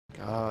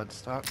God,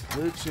 stop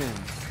glitching.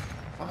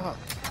 Fuck.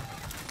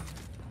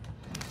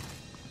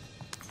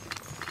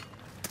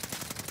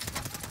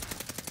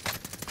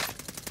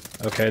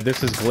 Okay,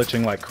 this is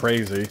glitching like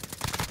crazy.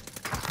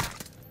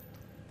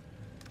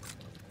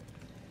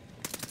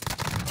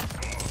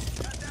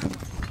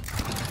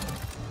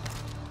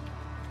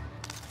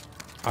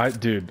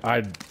 Dude,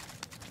 I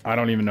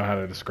don't even know how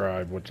to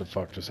describe what the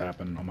fuck just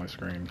happened on my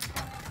screen.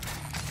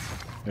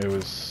 It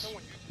was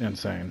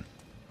insane.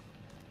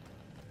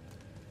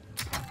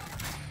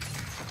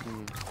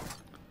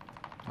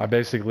 I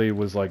basically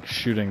was like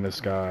shooting this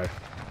guy,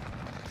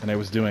 and it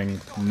was doing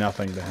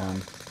nothing to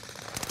him.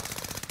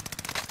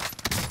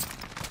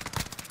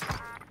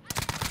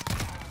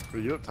 Are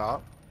you up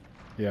top?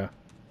 Yeah.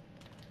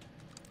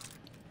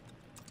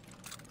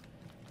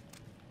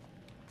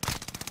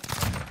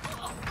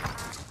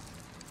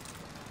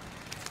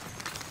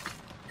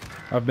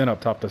 I've been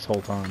up top this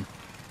whole time.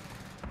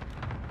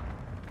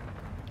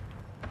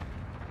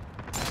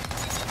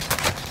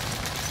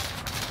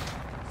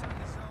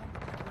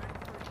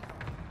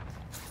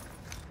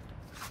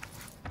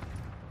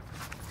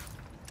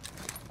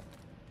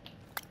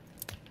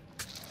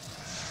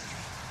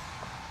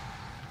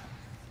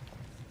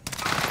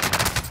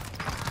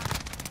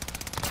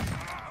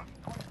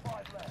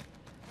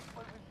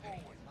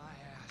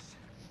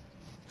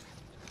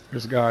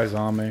 There's guys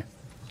on me.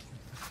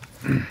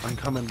 I'm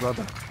coming,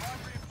 brother.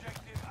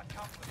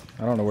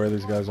 I don't know where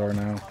these guys are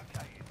now.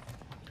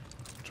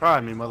 Try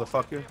me,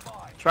 motherfucker.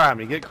 Try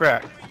me, get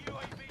cracked.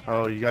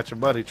 Oh, you got your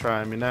buddy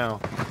trying me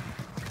now.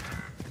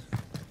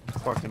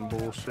 Fucking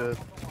bullshit.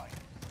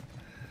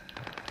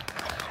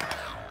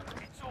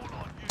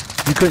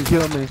 You couldn't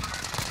kill me.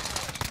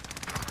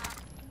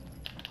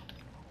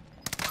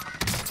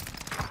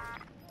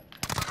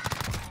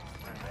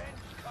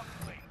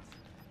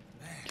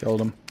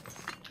 Killed him.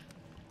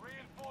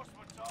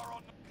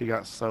 He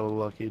got so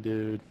lucky,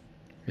 dude.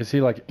 Is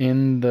he like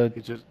in the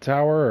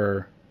tower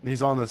or?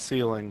 He's on the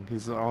ceiling.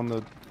 He's on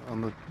the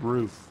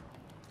roof.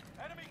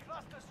 Enemy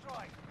cluster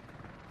strike.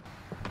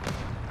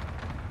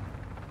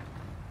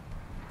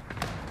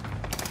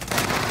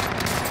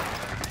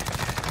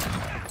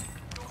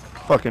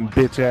 Fucking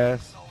bitch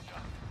ass.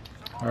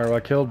 Alright, well, I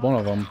killed one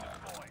of them.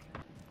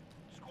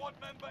 Squad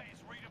member is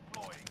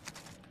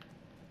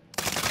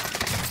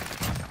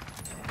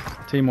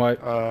redeploying. Team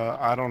wipe.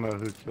 I don't know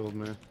who killed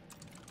me.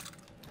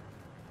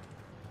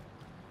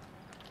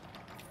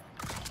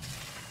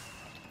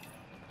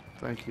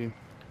 Thank you.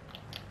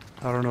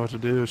 I don't know what to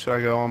do. Should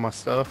I go on my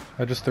stuff?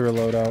 I just threw a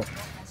load out.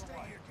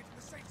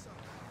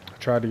 I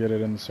tried to get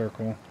it in the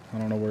circle. I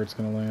don't know where it's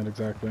gonna land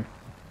exactly.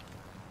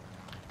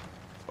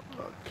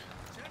 Fuck.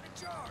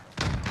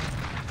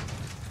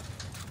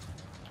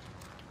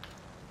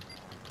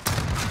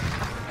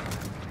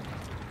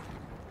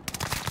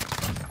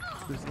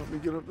 Please let me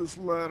get up this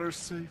ladder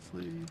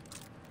safely.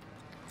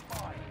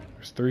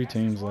 There's 3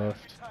 teams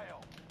left.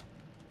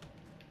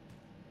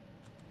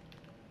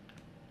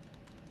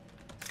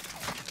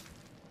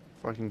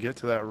 If I can get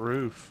to that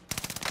roof.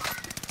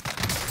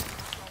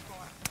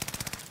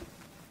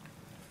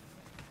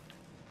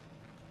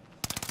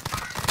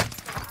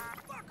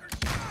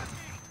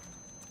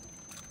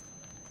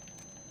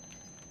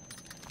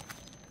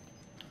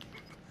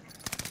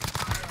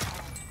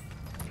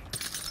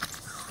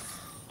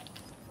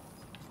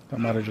 That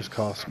might have just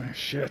cost me.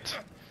 Shit.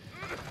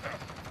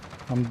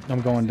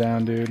 I'm going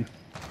down, dude.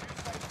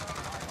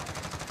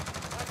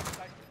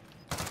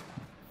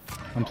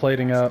 I'm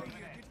plating up.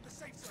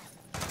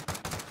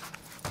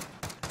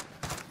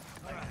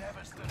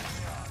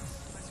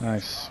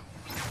 Nice.